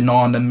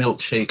banana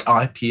milkshake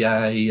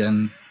IPA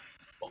and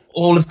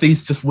all of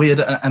these just weird.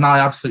 And I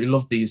absolutely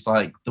love these.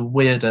 Like, the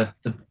weirder,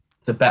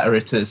 the better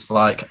it is.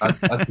 Like,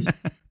 I just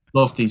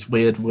love these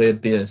weird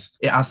beers.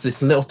 It has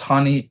this little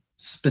tiny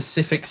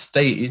specific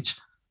stage,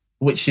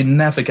 which you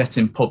never get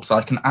in pubs,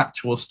 like an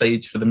actual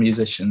stage for the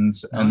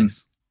musicians. Nice. And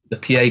the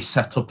PA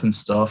setup and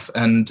stuff.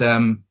 And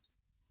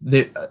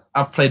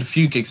I've played a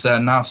few gigs there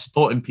now,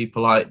 supporting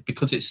people, like,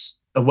 because it's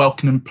a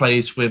welcoming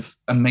place with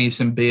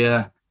amazing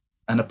beer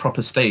and a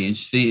proper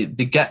stage. They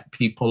get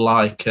people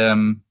like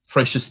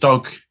Fraser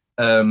Stogg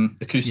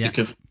Acoustic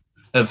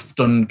have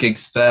done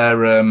gigs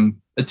there.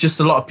 Just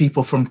a lot of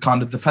people from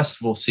kind of the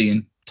festival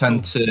scene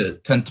tend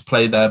to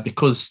play there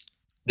because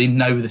they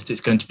know that it's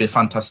going to be a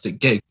fantastic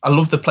gig. I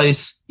love the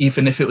place.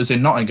 Even if it was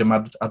in Nottingham,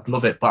 I'd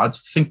love it. But I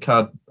think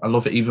I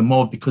love it even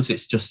more because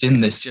it's just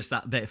in this. It's just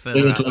that bit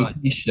further out.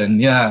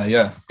 Location.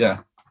 Yeah.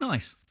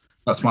 Nice.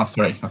 That's my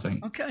 3, I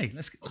think. Okay,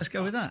 let's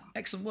go with that.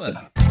 Excellent work.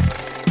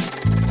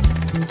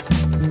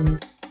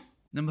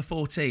 Number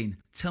 14.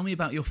 Tell me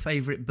about your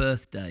favourite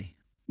birthday.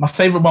 My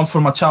favourite one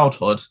from my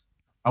childhood,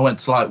 I went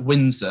to like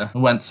Windsor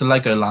and went to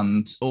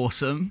Legoland.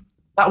 Awesome.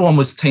 That one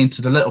was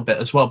tainted a little bit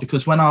as well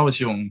because when I was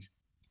young,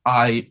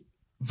 I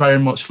very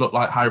much looked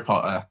like Harry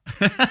Potter.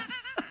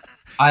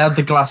 I had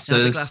the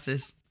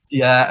glasses.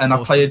 Yeah, and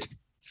awesome. I played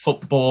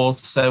football,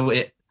 so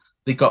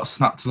they got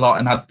snapped a lot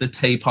and had the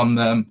tape on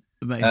them.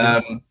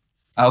 Amazing.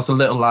 I was a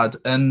little lad,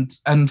 and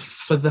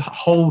for the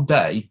whole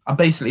day, I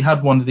basically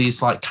had one of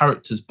these like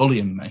characters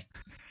bullying me.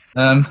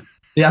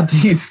 They had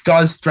these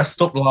guys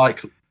dressed up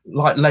like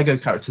Lego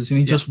characters, and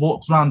he just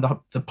walked around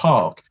the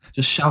park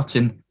just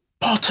shouting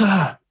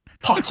 "Potter,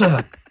 Potter"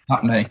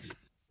 at me.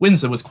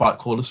 Windsor was quite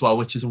cool as well,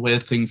 which is a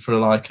weird thing for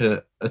like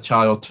a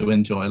child to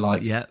enjoy,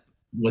 like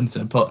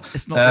Windsor. But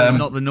it's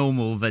not the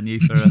normal venue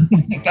for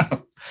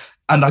a.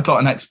 And I got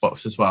an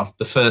Xbox as well,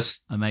 the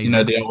first, amazing.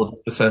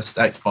 The first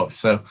Xbox.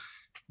 So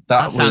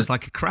that sounds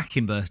like a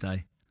cracking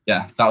birthday.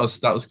 Yeah, that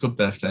was a good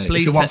birthday.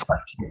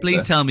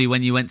 Please tell me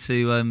when you went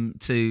to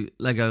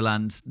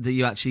Legoland that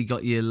you actually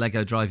got your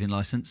Lego driving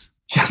license.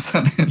 Yes,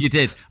 I did. You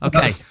did.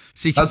 Okay,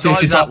 so you can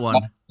drive that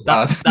one.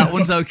 That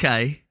one's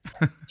okay.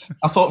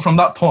 I thought from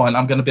that point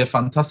I'm going to be a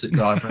fantastic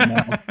driver.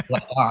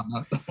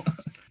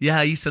 Yeah,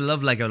 I used to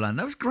love Legoland.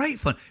 That was great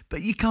fun.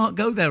 But you can't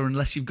go there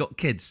unless you've got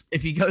kids.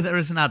 If you go there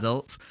as an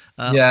adult,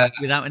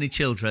 without any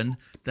children,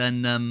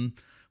 then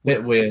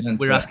bit weird.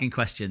 We're asking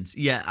questions.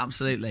 Yeah,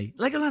 absolutely.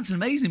 Legoland's an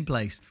amazing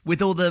place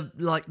with all the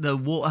the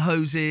water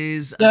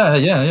hoses.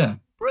 Yeah.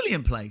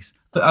 Brilliant place.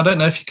 But I don't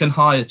know if you can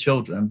hire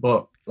children,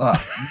 but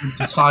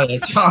just hire a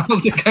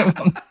child to go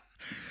on.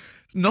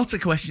 Not a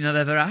question I've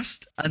ever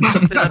asked, and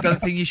something I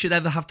don't think you should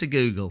ever have to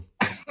Google.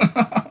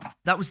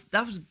 That was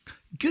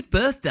good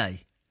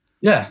birthday.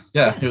 Yeah,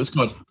 it was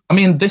good. I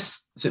mean,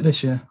 this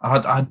year?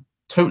 I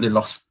totally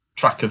lost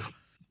track of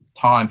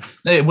time.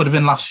 It would have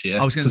been last year.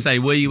 I was going to say,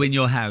 were you in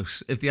your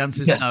house? If the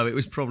answer is no, it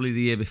was probably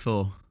the year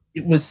before.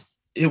 It was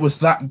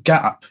that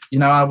gap.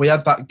 We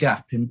had that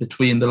gap in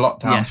between the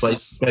lockdowns where you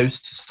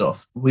exposed to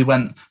stuff. We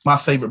went. My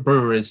favourite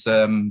brewery is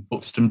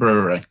Buxton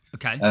Brewery.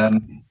 Okay.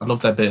 I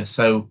love their beer.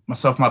 So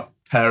myself, my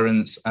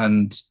parents,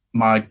 and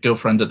my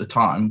girlfriend at the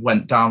time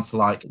went down for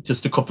like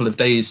just a couple of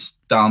days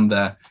down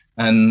there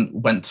and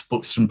went to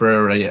Buxton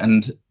Brewery.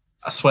 And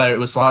I swear it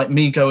was like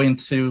me going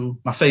to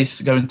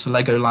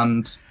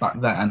Legoland back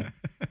then.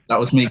 That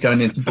was me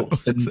going into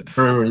Buxton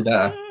Brewery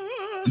there.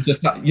 And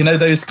just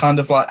those kind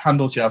of like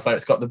handles you have where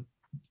it's got the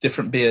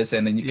different beers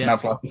in, and you can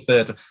have like a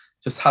third.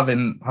 Just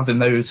having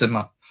those in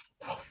my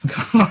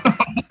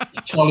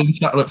Charlie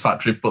Chocolate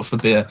Factory, but for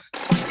beer.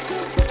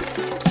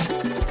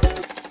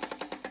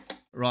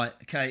 Right.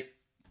 Okay.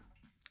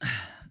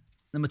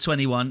 Number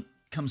 21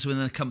 comes with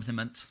an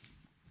accompaniment.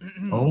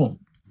 Oh.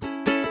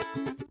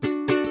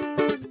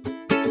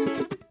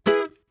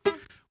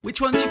 Which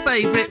one's your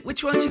favourite?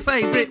 Which one's your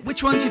favourite?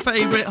 Which one's your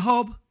favourite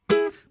hob?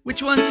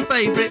 Which one's your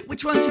favourite?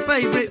 Which one's your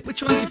favourite?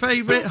 Which one's your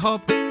favourite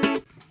hob?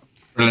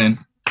 Brilliant.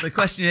 So the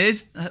question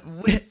is,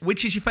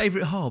 which is your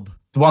favourite hob?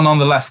 The one on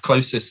the left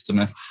closest to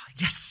me.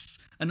 Yes,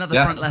 another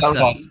front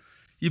lefter.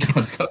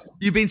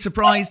 You've been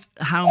surprised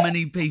how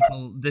many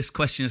people this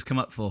question has come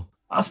up for.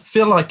 I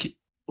feel like,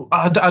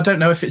 I don't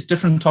know if it's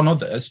different on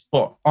others,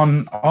 but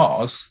on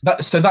ours,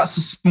 that's the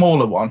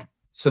smaller one.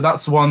 So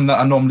that's the one that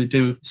I normally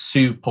do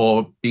soup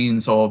or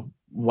beans or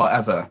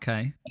whatever.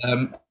 Okay.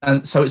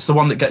 And so it's the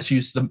one that gets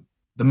used the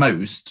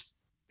most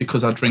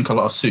because I drink a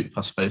lot of soup,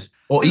 I suppose,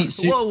 or eat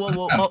soup.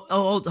 Whoa.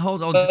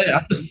 Hold on.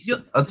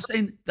 You're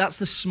saying that's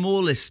the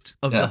smallest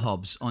of the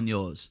hobs on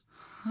yours?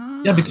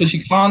 Yeah, because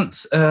you can't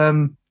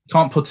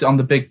put it on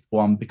the big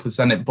one because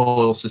then it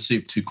boils the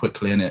soup too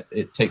quickly and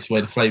it takes away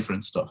the flavour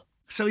and stuff.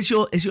 So is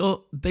your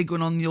big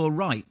one on your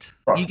right?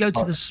 You go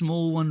to the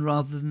small one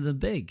rather than the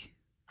big?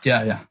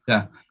 Yeah.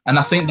 And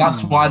I think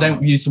that's why I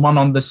don't use the one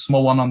on the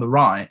small one on the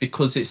right,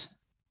 because it's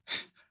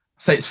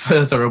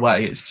further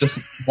away. It's just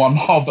one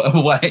hob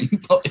away.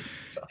 But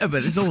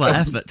it's all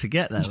that effort to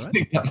get there, right?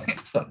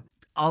 Exactly.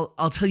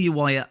 I'll tell you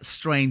why it's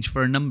strange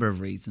for a number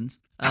of reasons.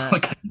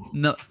 Okay.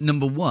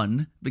 Number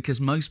one, because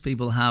most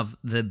people have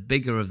the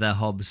bigger of their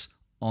hobs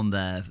on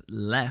their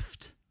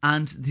left.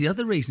 And the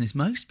other reason is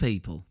most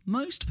people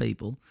they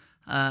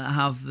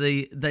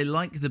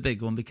like the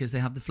big one because they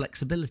have the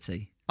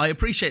flexibility. I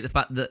appreciate the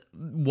fact that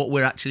what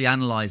we're actually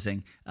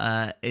analysing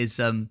is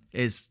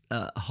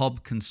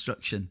hob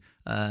construction,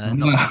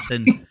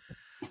 not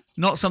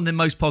something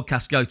most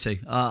podcasts go to.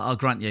 I'll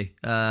grant you,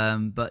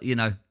 but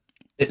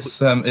it's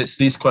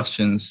these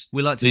questions.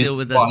 We like to deal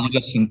with you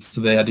listen to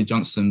the Eddie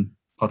Johnson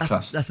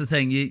podcast. That's the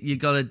thing. You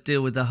got to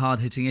deal with the hard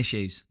hitting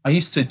issues. I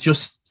used to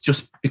just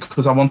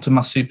because I wanted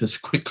my soup as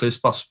quickly as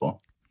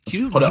possible.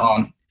 Put it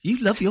on. You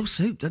love your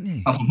soup, don't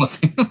you?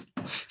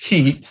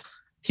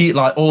 Heat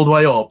like all the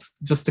way up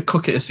just to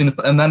cook it as soon as,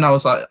 and then I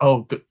was like,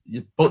 oh,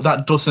 but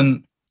that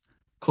doesn't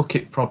cook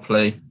it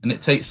properly, and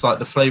it takes like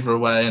the flavour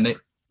away, and it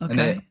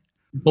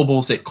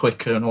bubbles it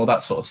quicker and all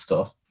that sort of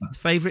stuff.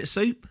 Favourite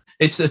soup?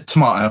 It's a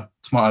tomato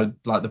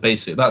like the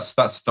basic. That's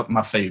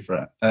my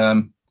favourite.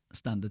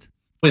 Standard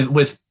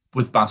with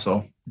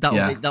basil.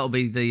 That'll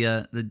be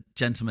the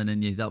gentleman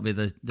in you. That'll be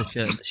the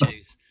shirt and the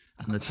shoes.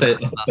 And the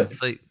soup.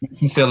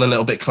 Makes me feel a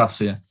little bit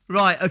classier.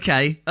 Right,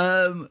 okay.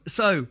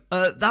 So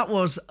that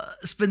was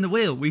Spin the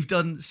Wheel. We've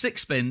done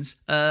 6 spins.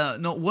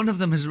 Not one of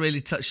them has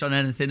really touched on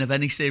anything of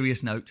any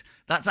serious note.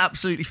 That's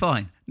absolutely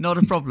fine. Not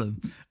a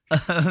problem.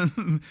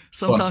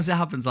 Sometimes it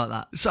happens like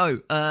that.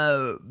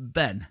 So,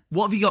 Ben,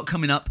 what have you got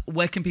coming up?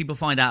 Where can people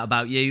find out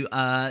about you?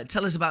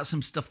 Tell us about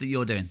some stuff that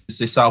you're doing. It's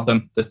this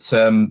album that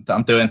I'm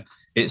doing.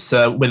 It's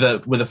with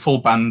a full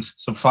band.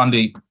 So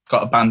finally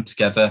got a band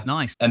together.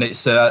 Nice. And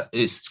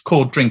it's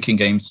called Drinking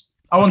Games.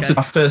 I wanted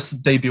my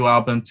first debut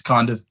album to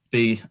kind of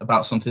be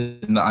about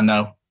something that I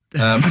know.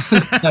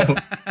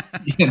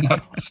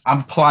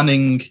 I'm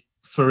planning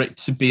for it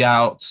to be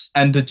out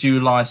end of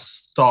July,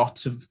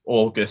 start of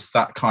August,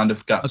 that kind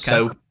of gap.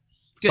 Okay.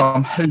 So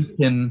I'm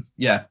hoping,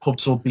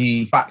 pubs will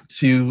be back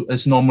to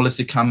as normal as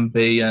they can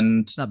be,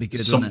 and that'd be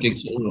good. Some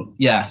gigs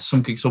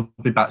will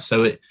be back.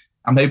 So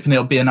I'm hoping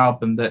it'll be an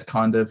album that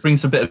kind of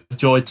brings a bit of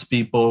joy to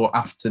people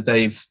after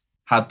they've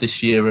had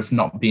this year of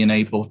not being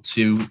able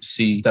to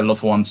see their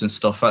loved ones and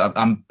stuff.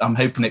 I'm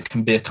hoping it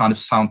can be a kind of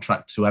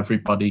soundtrack to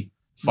everybody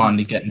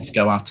finally getting to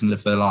go out and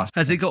live their life.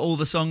 Has it got all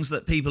the songs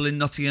that people in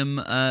Nottingham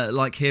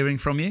like hearing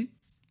from you?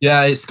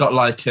 Yeah, it's got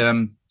like,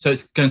 so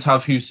it's going to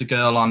have Who's the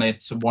Girl on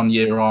it, 1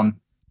 year on,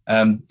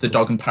 the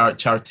Dog and Parrot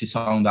charity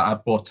song that I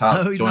brought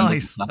out. Oh,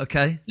 nice.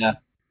 Okay. Yeah.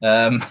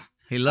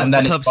 He loves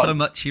the pub so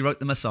much, he wrote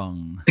them a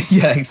song.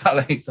 Yeah,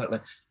 exactly.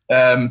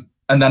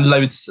 And then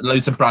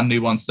loads of brand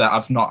new ones that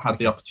I've not had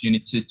the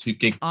opportunity to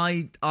gig.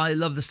 I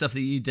love the stuff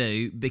that you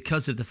do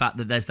because of the fact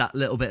that there's that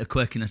little bit of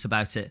quirkiness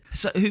about it.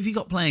 So who have you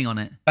got playing on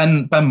it?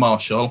 Ben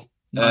Marshall,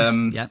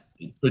 nice.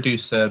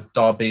 Producer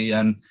Darby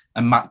and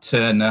Matt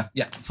Turner.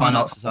 Yeah, Fine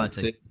Arts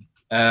Society.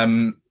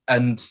 And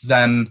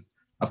then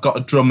I've got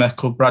a drummer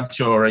called Brad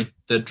Jory,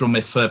 the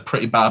drummer for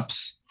Pretty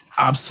Babs.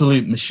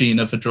 Absolute machine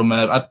of a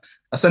drummer.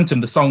 I sent him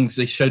the songs.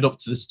 He showed up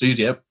to the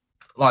studio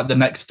like the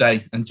next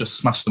day and just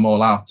smashed them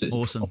all out. It's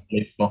awesome.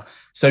 Unbelievable.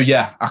 So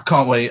yeah, I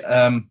can't wait.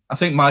 I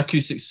think my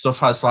acoustic stuff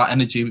has like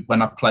energy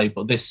when I play,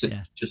 but this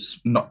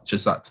just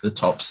notches that to the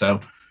top. So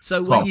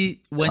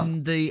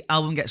when the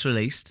album gets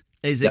released,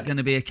 is it going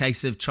to be a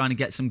case of trying to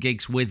get some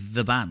gigs with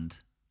the band?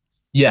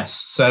 Yes.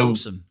 So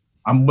awesome.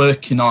 I'm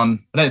working on,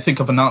 I don't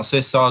think I've announced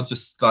this, so I'll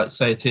just like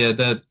say it here.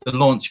 The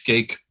launch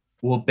gig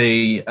will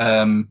be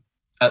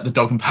at the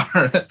Dog and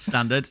Parrot.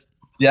 Standard.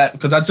 Yeah,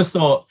 because I just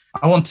thought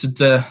I wanted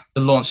the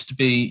launch to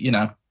be, you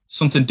know,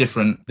 something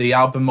different. The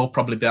album will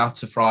probably be out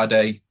to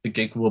Friday. The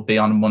gig will be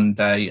on a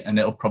Monday, and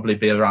it'll probably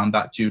be around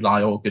that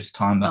July, August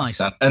time.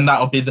 Nice. And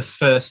that'll be the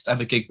first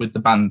ever gig with the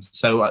band.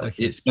 So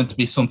it's meant to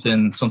be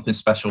something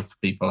special for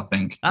people, I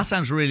think. That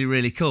sounds really,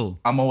 really cool.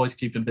 I'm always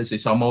keeping busy,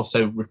 so I'm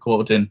also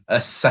recording a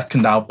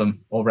second album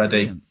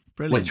already,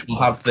 Brilliant. which will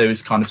have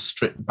those kind of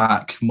stripped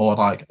back, more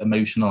like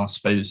emotional, I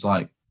suppose,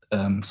 like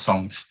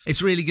songs.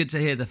 It's really good to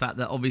hear the fact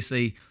that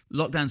obviously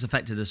lockdown's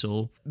affected us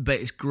all, but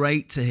it's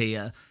great to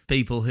hear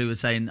people who are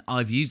saying,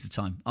 I've used the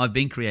time, I've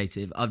been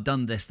creative, I've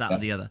done this, that, or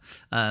the other.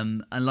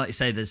 And like you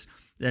say, there's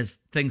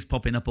things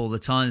popping up all the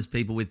time. There's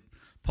people with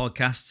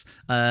podcasts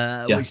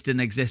which didn't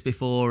exist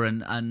before,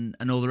 and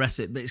all the rest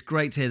of it. But it's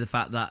great to hear the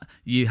fact that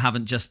you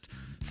haven't just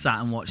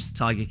sat and watched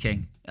Tiger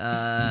King.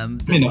 I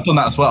mean, I've done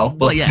that as well.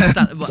 But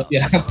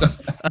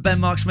Ben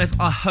Mark Smith,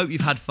 I hope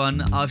you've had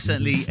fun. I've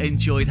certainly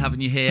enjoyed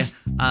having you here,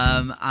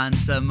 and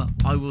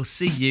I will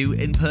see you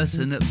in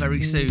person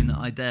very soon.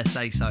 I dare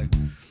say so.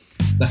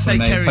 Definitely.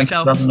 Take care of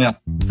yourself. Thanks for having me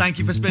on. Thank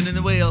you for spinning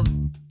the wheel.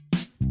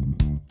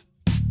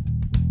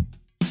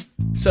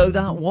 So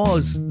that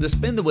was the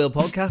Spin the Wheel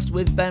podcast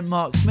with Ben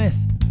Mark Smith.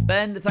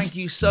 Ben, thank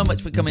you so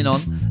much for coming on.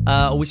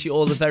 I wish you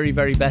all the very,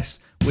 very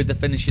best with the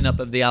finishing up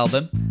of the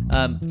album.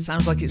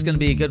 Sounds like it's going to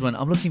be a good one.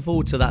 I'm looking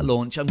forward to that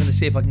launch. I'm going to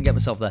see if I can get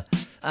myself there.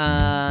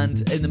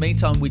 And in the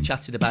meantime, we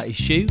chatted about his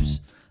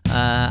shoes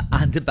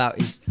and about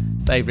his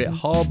favourite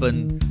hob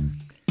and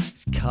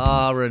his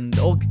car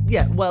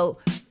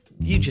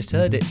you just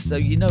heard it, so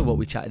you know what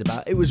we chatted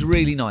about. It was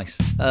really nice.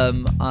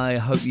 I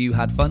hope you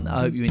had fun.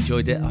 I hope you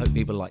enjoyed it. I hope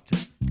people liked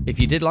it. If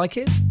you did like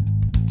it,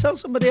 tell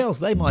somebody else.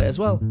 They might as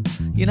well.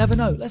 You never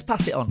know. Let's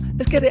pass it on.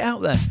 Let's get it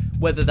out there.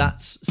 Whether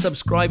that's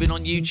subscribing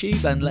on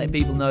YouTube and letting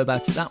people know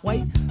about it that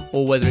way,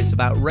 or whether it's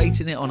about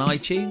rating it on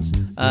iTunes,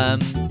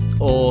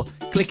 or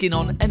clicking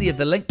on any of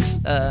the links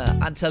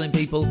and telling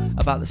people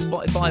about the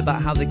Spotify,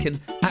 about how they can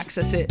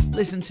access it,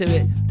 listen to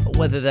it,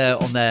 whether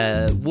they're on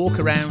their walk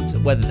around,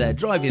 whether they're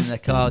driving in their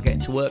car, getting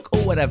to work, or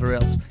whatever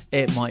else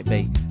it might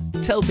be.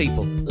 Tell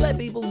people, let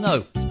people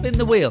know. Spin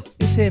the wheel.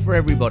 It's here for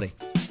everybody.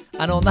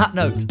 And on that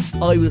note,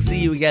 I will see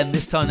you again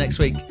this time next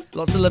week.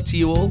 Lots of love to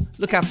you all.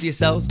 Look after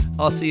yourselves.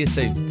 I'll see you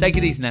soon. Take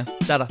it easy now.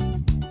 Ta-da.